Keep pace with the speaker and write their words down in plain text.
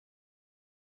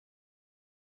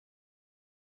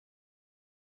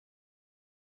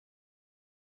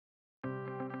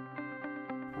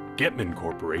Getman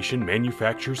Corporation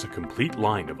manufactures a complete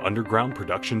line of underground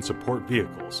production support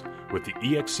vehicles, with the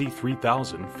ExC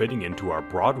 3000 fitting into our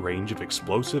broad range of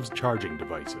explosives charging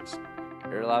devices.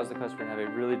 It allows the customer to have a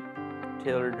really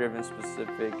tailor-driven,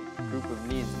 specific group of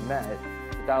needs met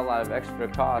without a lot of extra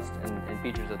cost and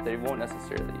features that they won't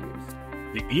necessarily use.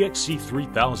 The ExC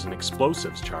 3000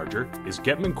 explosives charger is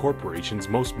Getman Corporation's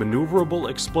most maneuverable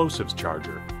explosives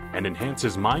charger and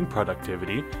enhances mine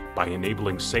productivity by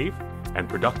enabling safe and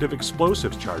productive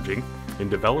explosives charging in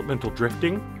developmental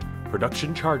drifting,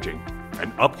 production charging,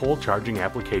 and uphole charging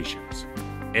applications,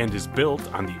 and is built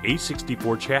on the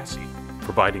A64 chassis,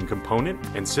 providing component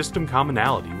and system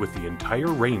commonality with the entire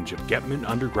range of Getman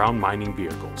underground mining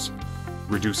vehicles,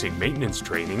 reducing maintenance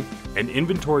training and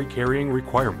inventory carrying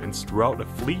requirements throughout a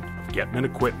fleet of Getman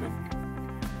equipment.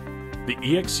 The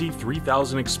ExC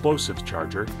 3000 explosives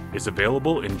charger is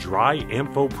available in dry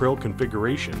amphopril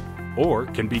configuration or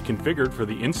can be configured for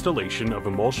the installation of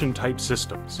emulsion-type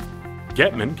systems.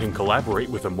 Getman can collaborate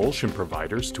with emulsion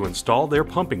providers to install their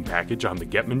pumping package on the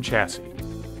Getman chassis.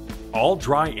 All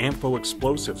dry ampho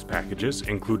explosives packages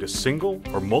include a single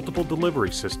or multiple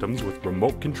delivery systems with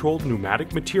remote-controlled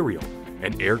pneumatic material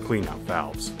and air cleanout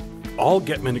valves. All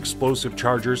Getman explosive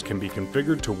chargers can be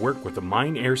configured to work with the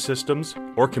mine air systems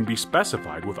or can be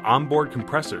specified with onboard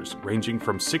compressors ranging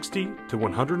from 60 to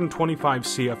 125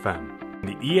 CFM.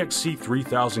 The ExC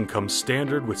 3000 comes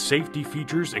standard with safety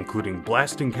features including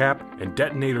blasting cap and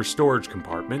detonator storage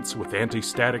compartments with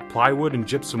anti-static plywood and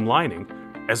gypsum lining,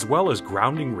 as well as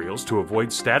grounding reels to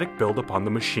avoid static buildup on the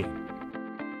machine.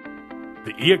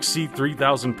 The ExC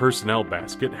 3000 personnel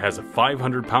basket has a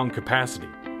 500-pound capacity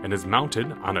and is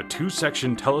mounted on a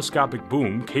 2-section telescopic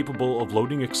boom capable of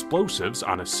loading explosives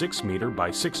on a 6-meter by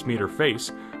 6-meter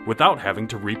face without having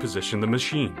to reposition the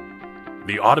machine.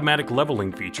 The automatic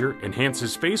leveling feature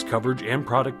enhances face coverage and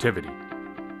productivity.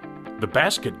 The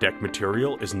basket deck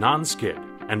material is non-skid,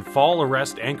 and fall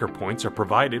arrest anchor points are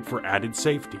provided for added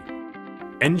safety.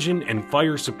 Engine and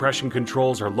fire suppression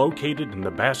controls are located in the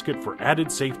basket for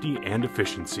added safety and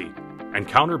efficiency, and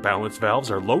counterbalance valves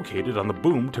are located on the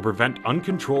boom to prevent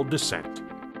uncontrolled descent.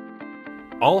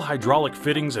 All hydraulic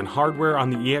fittings and hardware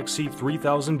on the ExC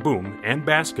 3000 boom and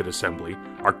basket assembly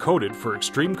are coated for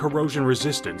extreme corrosion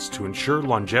resistance to ensure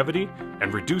longevity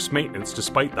and reduce maintenance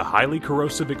despite the highly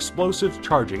corrosive explosives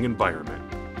charging environment.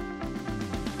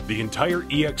 The entire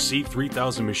ExC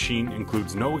 3000 machine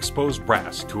includes no exposed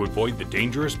brass to avoid the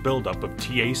dangerous buildup of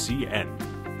TACN.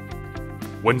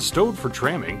 When stowed for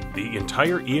tramming, the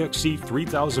entire ExC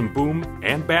 3000 boom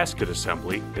and basket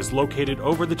assembly is located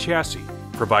over the chassis,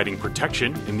 providing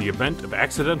protection in the event of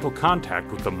accidental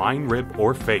contact with the mine rib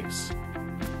or face.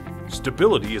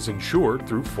 Stability is ensured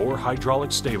through 4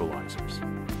 hydraulic stabilizers.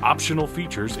 Optional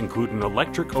features include an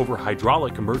electric over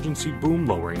hydraulic emergency boom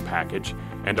lowering package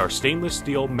and our stainless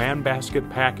steel man basket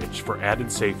package for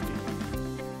added safety.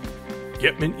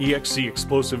 Getman ExC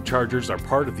explosive chargers are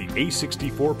part of the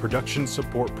A64 production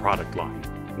support product line,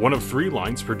 one of 3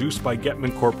 lines produced by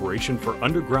Getman Corporation for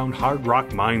underground hard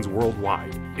rock mines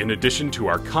worldwide, in addition to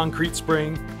our concrete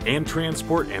spraying and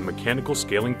transport and mechanical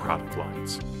scaling product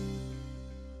lines.